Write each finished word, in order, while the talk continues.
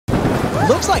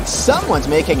Looks like someone's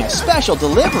making a special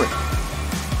delivery.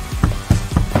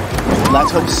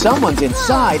 Let's hope someone's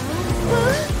inside.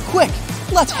 Quick,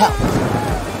 let's help.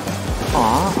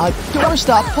 Aw, a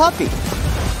doorstop puppy.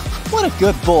 What a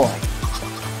good boy.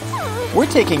 We're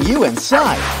taking you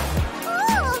inside.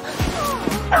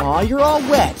 Aw, you're all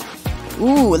wet.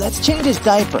 Ooh, let's change his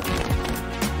diaper.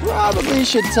 Probably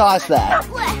should toss that.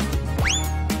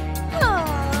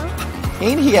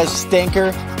 Ain't he a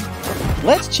stinker?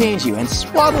 Let's change you and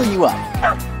swaddle you up.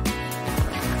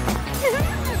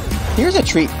 Here's a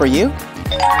treat for you.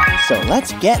 So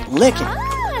let's get licking.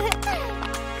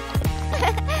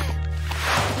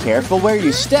 Careful where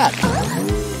you step.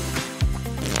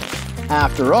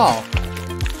 After all,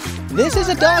 this is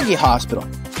a doggy hospital.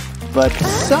 But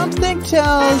something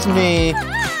tells me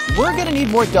we're gonna need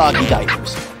more doggy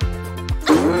diapers.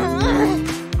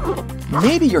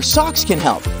 Maybe your socks can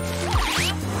help.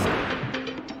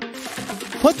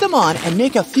 Put them on and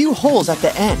make a few holes at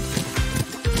the end.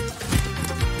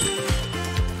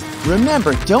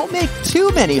 Remember, don't make too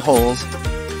many holes.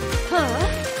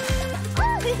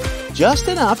 Just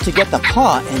enough to get the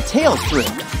paw and tail through.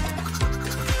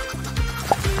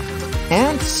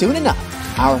 And soon enough,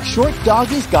 our short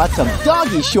doggy's got some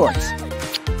doggy shorts.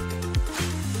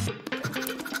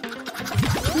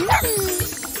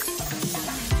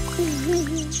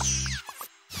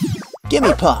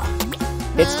 Gimme paw.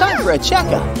 It's time for a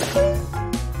checkup.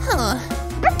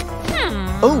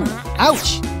 Oh,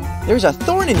 ouch! There's a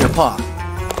thorn in your paw.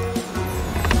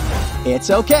 It's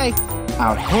okay.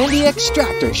 Our handy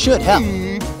extractor should help.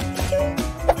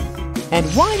 And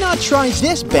why not try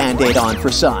this Band-Aid on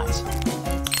for size?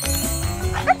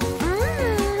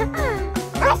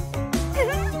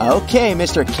 Okay,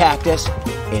 Mr. Cactus.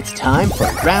 It's time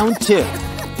for round 2.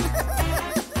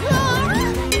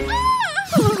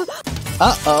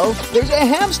 Uh-oh, there's a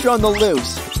hamster on the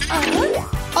loose.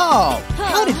 Oh,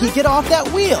 how did he get off that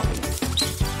wheel?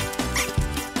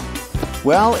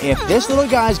 Well, if this little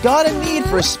guy's got a need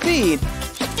for speed,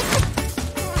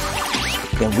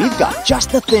 then we've got just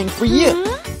the thing for you.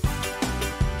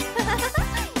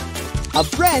 A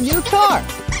brand new car.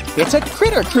 It's a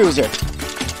critter cruiser.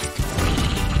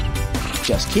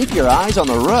 Just keep your eyes on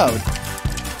the road.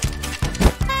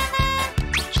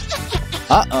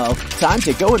 Uh-oh, time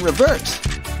to go in reverse.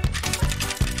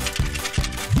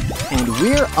 And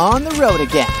we're on the road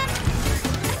again.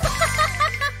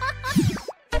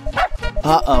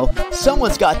 Uh-oh,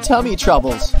 someone's got tummy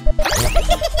troubles.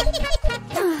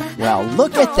 Well,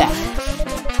 look at that.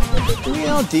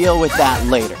 We'll deal with that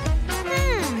later.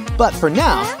 But for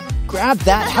now, grab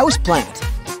that houseplant.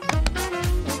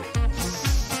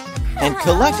 And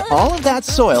collect all of that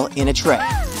soil in a tray.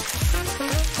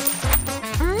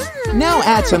 Now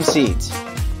add some seeds.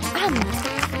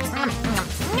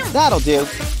 That'll do.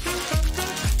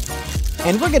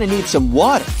 And we're gonna need some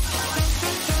water.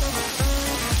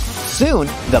 Soon,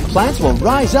 the plants will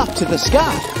rise up to the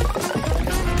sky.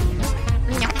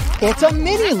 It's a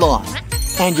mini lawn,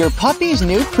 and your puppy's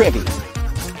new privy.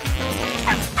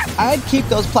 I'd keep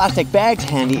those plastic bags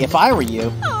handy if I were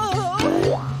you.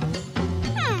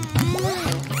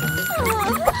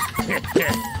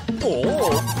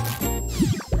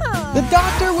 The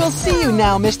doctor will see you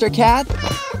now, Mr. Cat.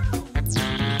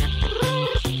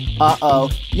 Uh-oh,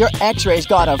 your x-ray's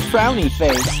got a frowny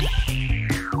face.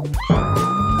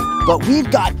 But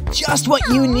we've got just what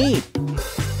you need.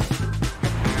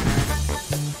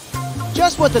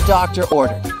 Just what the doctor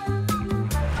ordered.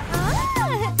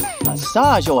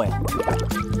 Massage oil.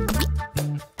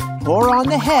 Pour on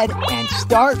the head and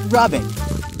start rubbing.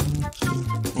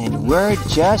 And we're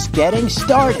just getting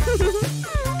started.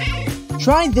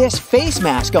 Try this face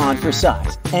mask on for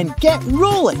size and get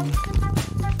rolling.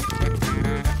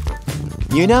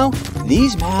 You know,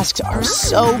 these masks are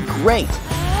so great.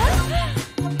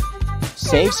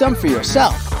 Save some for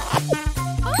yourself.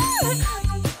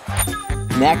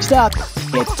 Next up,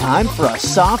 it's time for a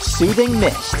soft, soothing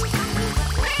mist.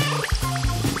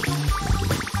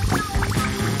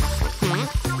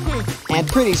 And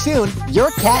pretty soon,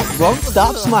 your cat won't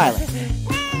stop smiling.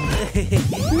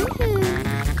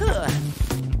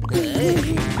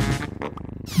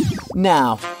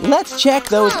 Now, let's check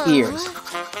those ears.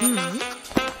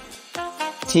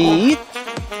 Teeth.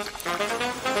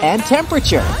 And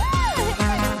temperature.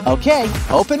 Okay,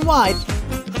 open wide.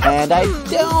 And I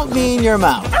don't mean your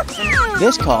mouth.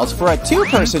 This calls for a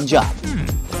 2-person job.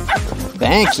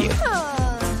 Thank you.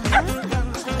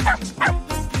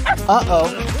 Uh-oh.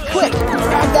 Quick,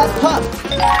 grab that pup.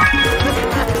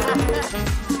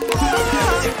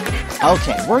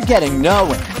 Okay, we're getting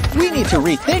nowhere. We need to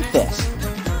rethink this.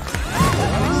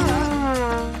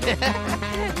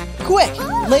 Quick,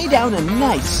 lay down a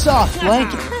nice soft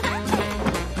blanket.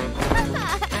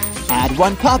 Add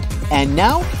one pup, and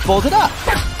now fold it up.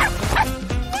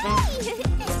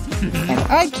 And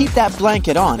I'd keep that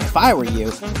blanket on if I were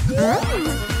you.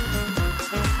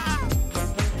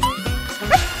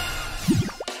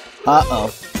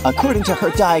 Uh-oh. According to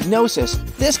her diagnosis,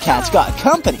 this cat's got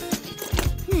company.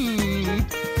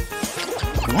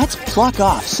 Let's pluck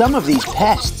off some of these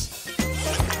pests.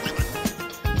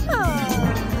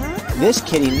 This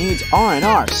kitty needs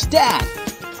R&R stat.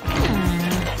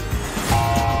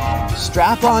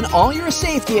 Strap on all your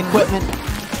safety equipment.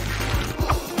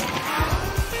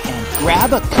 And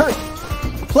grab a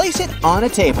curtain. Place it on a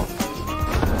table.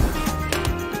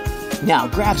 Now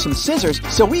grab some scissors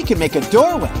so we can make a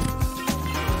doorway.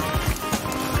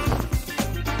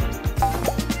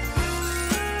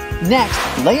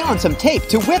 Next, lay on some tape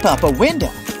to whip up a window.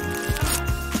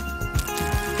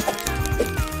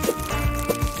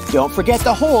 Don't forget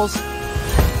the holes,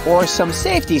 or some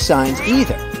safety signs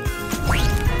either.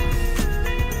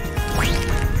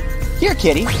 Here,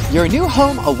 kitty, your new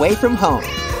home away from home.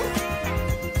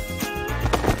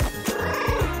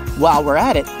 While we're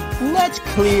at it, let's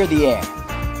clear the air.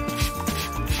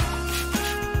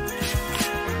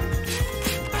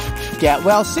 Get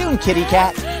well soon, kitty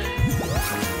cat.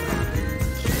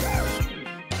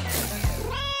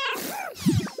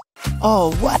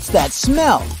 Oh, what's that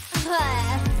smell?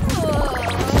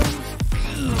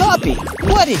 Puppy,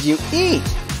 what did you eat?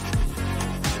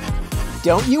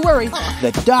 Don't you worry,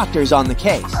 the doctor's on the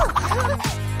case.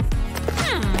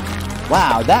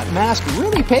 Wow, that mask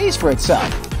really pays for itself.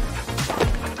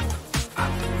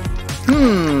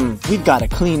 We've got to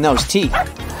clean those teeth.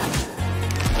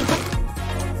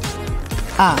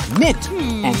 Ah, mint,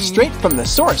 and straight from the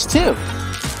source, too.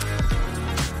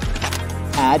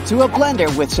 Add to a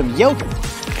blender with some yogurt.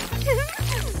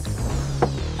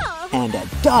 And a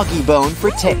doggy bone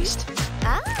for taste.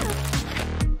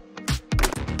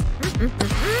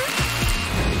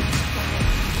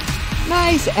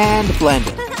 Nice and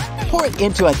blended. Pour it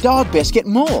into a dog biscuit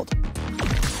mold.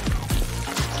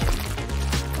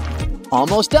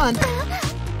 Almost done.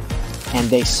 And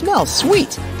they smell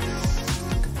sweet.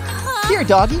 Here,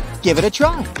 doggy, give it a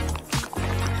try.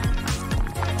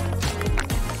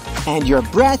 And your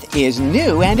breath is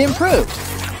new and improved.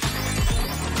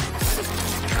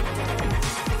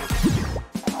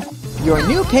 Your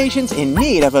new patient's in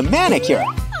need of a manicure.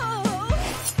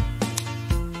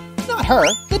 Not her,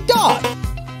 the dog.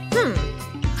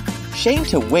 Shame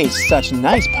to waste such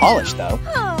nice polish, though.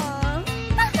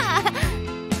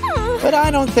 But I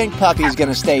don't think Puppy's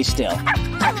gonna stay still.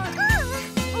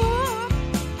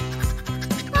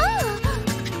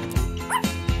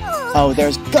 Oh,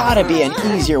 there's gotta be an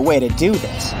easier way to do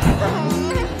this.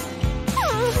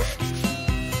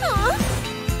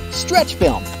 Stretch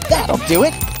film, that'll do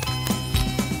it.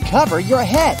 Cover your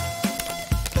head.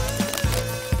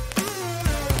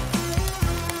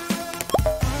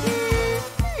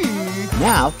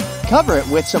 Now, cover it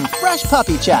with some fresh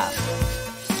puppy chaff.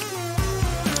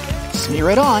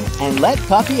 Smear it on and let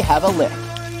Puppy have a lick.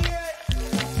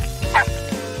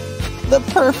 The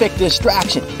perfect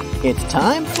distraction. It's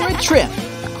time for a trim.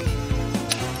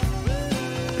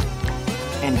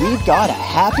 And we've got a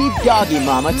happy doggy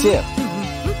mama, too.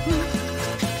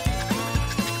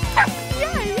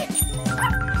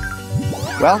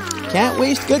 Well, can't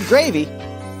waste good gravy.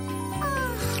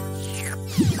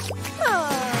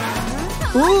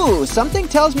 Ooh, something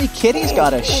tells me Kitty's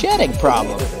got a shedding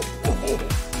problem.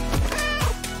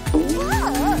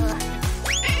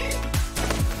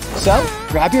 So,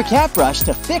 grab your cat brush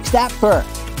to fix that fur.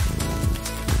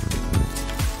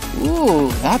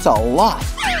 Ooh, that's a lot.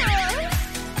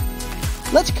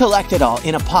 Let's collect it all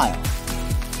in a pile.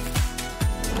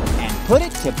 And put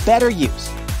it to better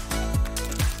use.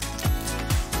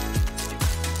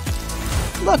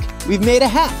 Look, we've made a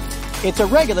hat. It's a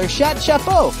regular chat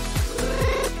chapeau.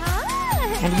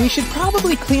 And we should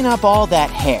probably clean up all that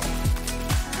hair.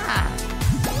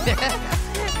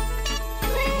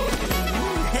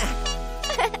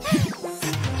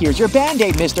 Here's your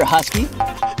Band-Aid, Mr. Husky.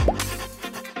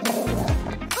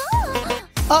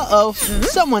 Uh-oh,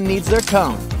 someone needs their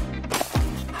cone.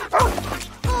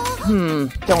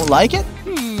 Don't like it?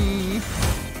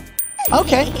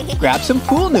 Okay, grab some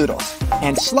pool noodles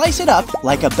and slice it up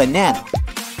like a banana.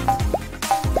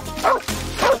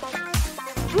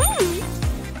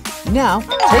 Now,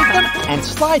 take them and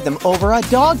slide them over a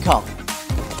dog collar.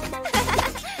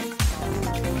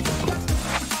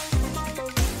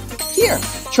 Here,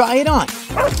 try it on.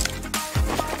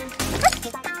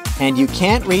 And you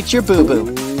can't reach your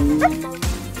boo-boo.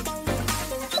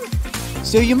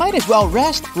 So you might as well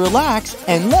rest, relax,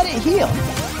 and let it heal.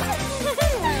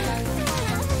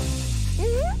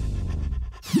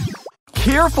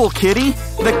 Careful, kitty!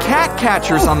 The cat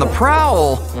catcher's on the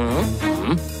prowl!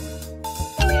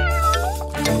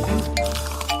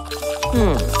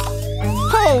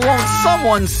 Oh, won't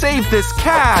someone save this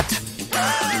cat?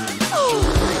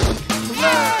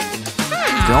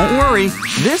 Don't worry,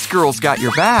 this girl's got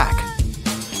your back.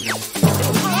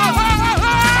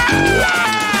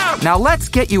 Now let's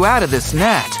get you out of this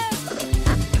net.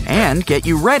 And get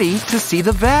you ready to see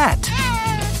the vet.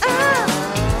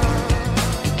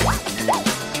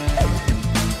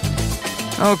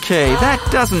 Okay, that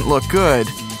doesn't look good.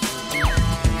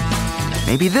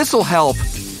 Maybe this'll help.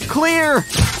 Clear!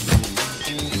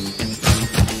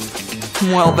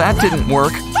 Well, that didn't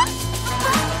work.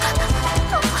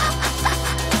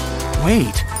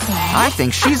 Wait, I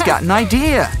think she's got an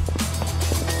idea.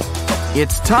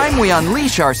 It's time we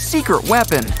unleash our secret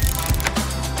weapon.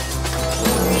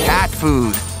 Cat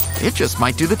food. It just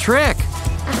might do the trick.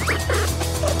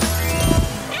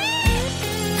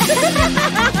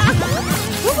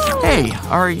 Hey,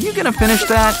 are you gonna finish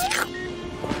that?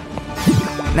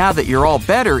 Now that you're all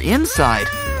better inside,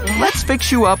 let's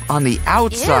fix you up on the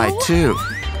outside too.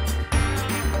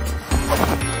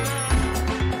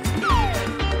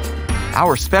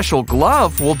 Our special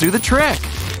glove will do the trick.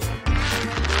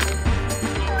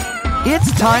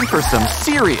 It's time for some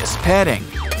serious petting.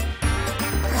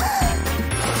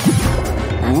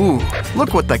 Ooh,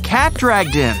 look what the cat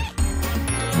dragged in.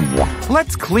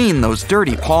 Let's clean those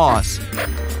dirty paws.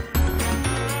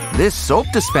 This soap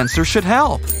dispenser should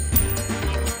help.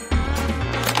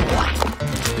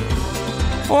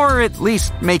 Or at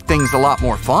least make things a lot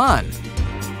more fun.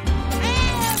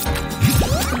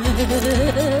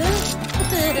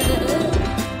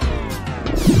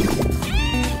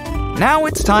 Now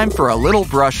it's time for a little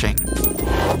brushing.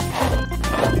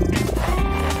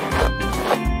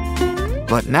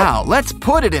 But now let's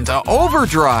put it into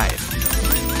overdrive.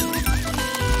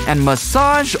 And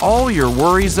massage all your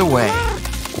worries away.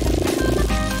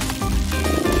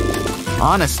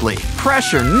 Honestly,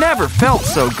 pressure never felt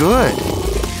so good.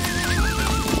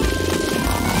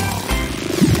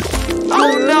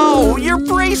 Oh no, your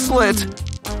bracelet!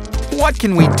 What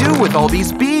can we do with all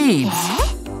these beads?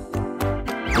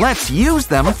 Let's use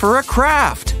them for a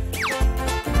craft.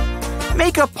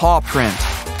 Make a paw print.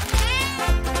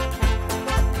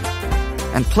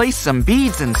 And place some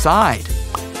beads inside.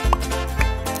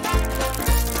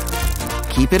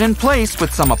 Keep it in place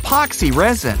with some epoxy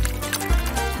resin.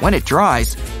 When it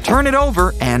dries, turn it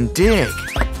over and dig.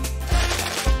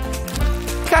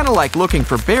 Kinda like looking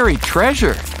for buried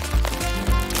treasure.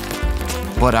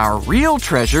 But our real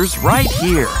treasure's right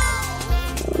here.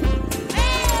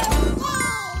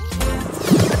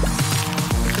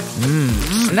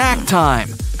 Snack time.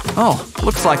 Oh,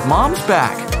 looks like Mom's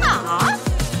back.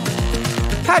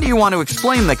 How do you want to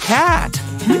explain the cat?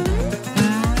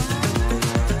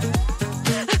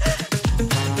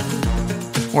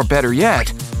 Or better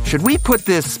yet, should we put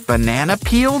this banana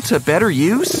peel to better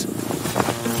use?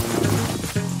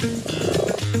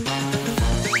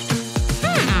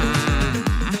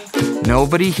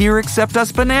 Nobody here except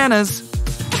us bananas.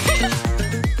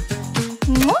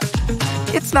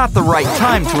 It's not the right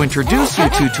time to introduce you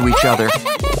two to each other.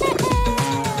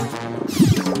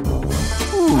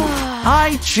 Ooh,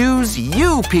 I choose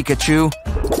you, Pikachu.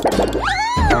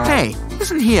 Hey,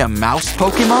 isn't he a mouse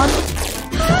Pokemon?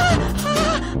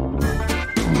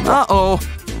 Uh-oh,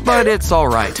 but it's all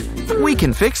right. We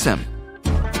can fix him.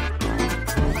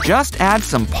 Just add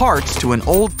some parts to an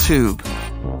old tube.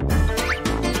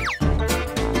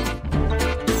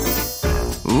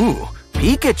 Ooh,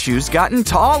 Pikachu's gotten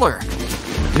taller.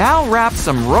 Now wrap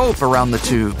some rope around the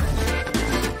tube.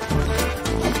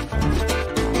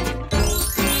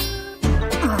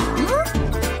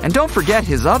 And don't forget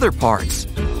his other parts.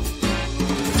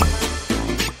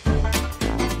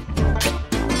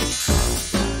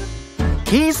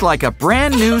 He's like a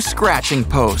brand new scratching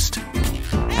post.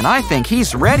 And I think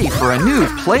he's ready for a new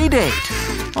play date.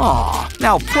 Aw,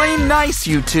 now play nice,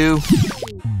 you two.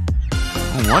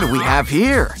 What do we have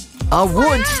here? A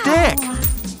wood stick.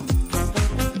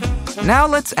 Now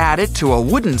let's add it to a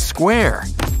wooden square.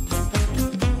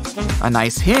 A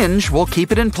nice hinge will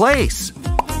keep it in place.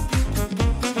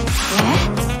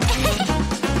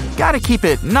 Gotta keep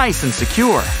it nice and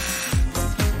secure.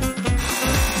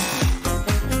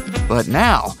 But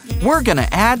now, we're gonna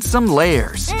add some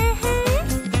layers.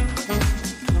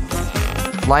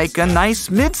 Like a nice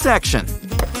midsection.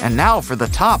 And now for the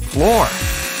top floor.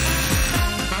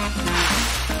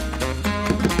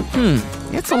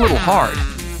 It's a little hard.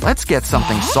 Let's get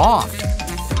something soft.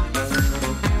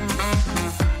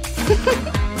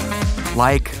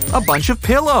 Like a bunch of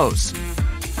pillows.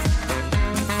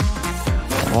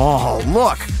 Oh,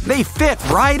 look, they fit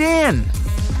right in.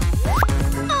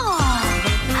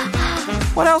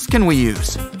 What else can we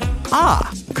use?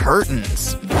 Ah,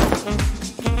 curtains.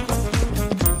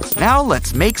 Now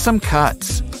let's make some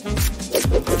cuts.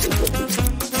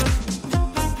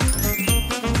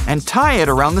 And tie it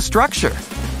around the structure.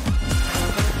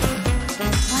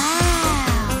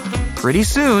 Wow. Pretty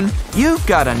soon, you've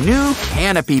got a new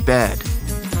canopy bed.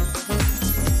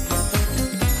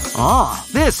 Ah,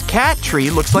 this cat tree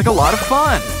looks like a lot of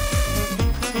fun.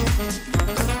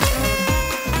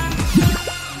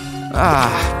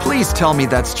 Ah, please tell me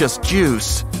that's just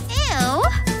juice. Ew.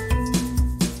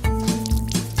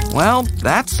 Well,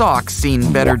 that sock's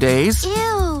seen better days.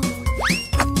 Ew.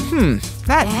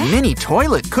 That mini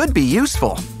toilet could be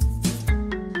useful.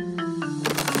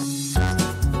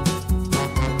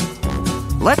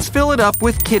 Let's fill it up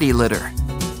with kitty litter.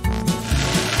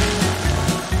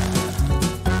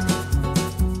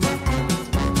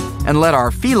 And let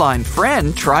our feline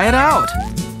friend try it out.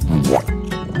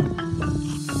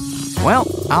 Well,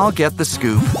 I'll get the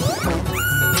scoop.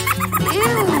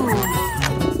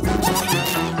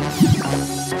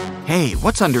 Hey,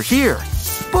 what's under here?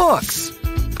 Books!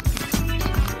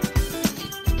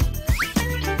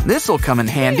 This'll come in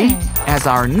handy as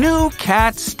our new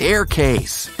cat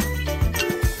staircase.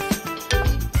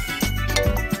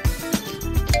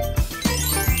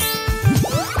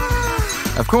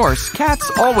 Of course, cats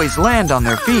always land on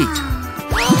their feet.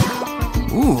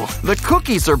 Ooh, the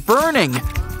cookies are burning!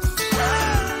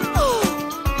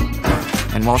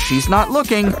 And while she's not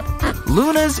looking,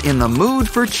 Luna's in the mood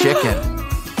for chicken.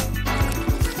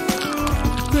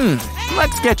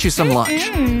 Let's get you some lunch.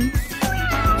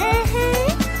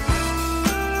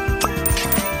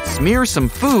 Smear some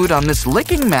food on this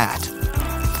licking mat.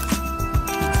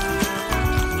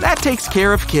 That takes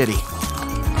care of Kitty.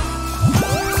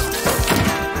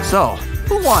 So,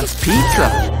 who wants pizza?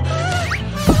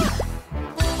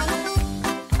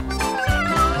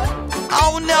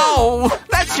 Oh no!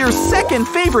 That's your second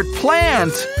favorite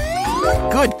plant!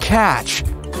 Good catch.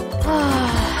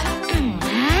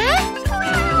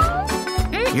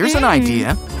 Here's an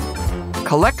idea.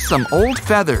 Collect some old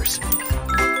feathers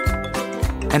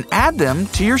and add them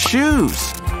to your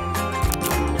shoes.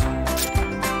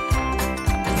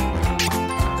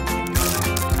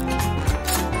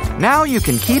 Now you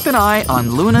can keep an eye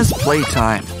on Luna's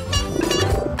playtime.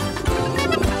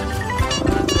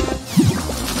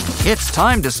 It's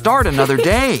time to start another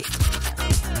day.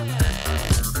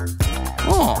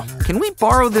 Oh, can we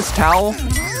borrow this towel?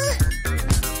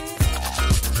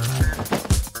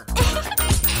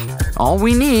 All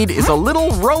we need is a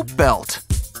little rope belt.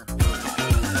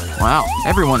 Wow,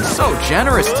 everyone's so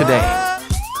generous today.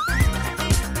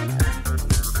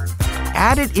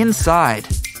 Add it inside.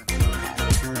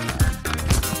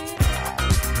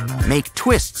 Make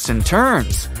twists and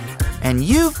turns. And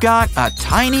you've got a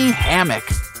tiny hammock.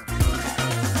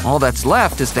 All that's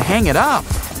left is to hang it up.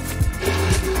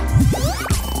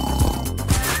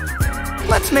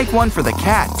 Let's make one for the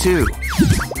cat, too.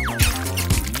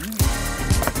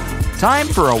 Time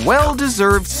for a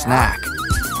well-deserved snack.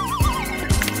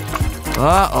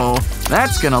 Uh-oh,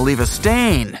 that's gonna leave a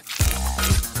stain.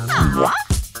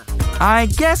 I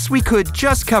guess we could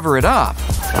just cover it up.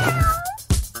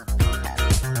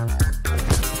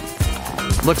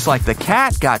 Looks like the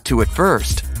cat got to it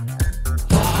first.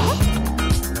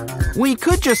 We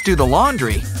could just do the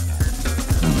laundry.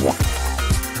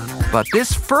 But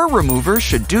this fur remover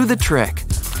should do the trick.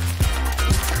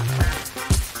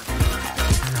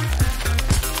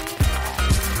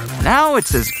 Now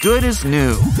it's as good as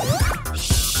new.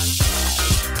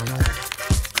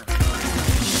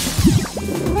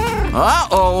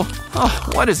 Uh-oh! Oh,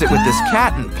 what is it with this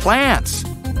cat and plants?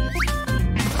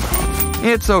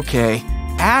 It's okay.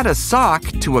 Add a sock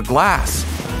to a glass.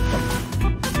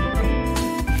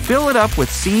 Fill it up with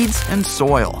seeds and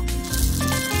soil.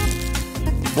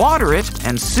 Water it,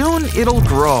 and soon it'll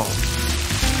grow.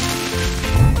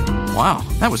 Wow,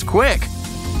 that was quick.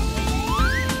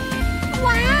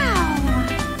 Wow!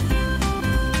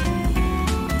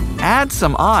 Add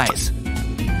some eyes.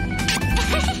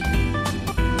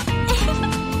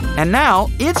 And now,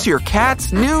 it's your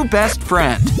cat's new best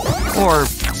friend. Or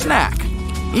snack.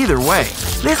 Either way,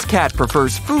 this cat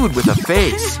prefers food with a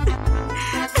face.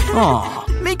 Aw,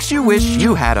 makes you wish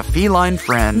you had a feline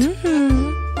friend.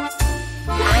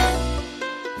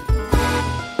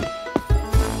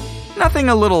 Nothing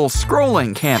a little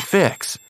scrolling can't fix.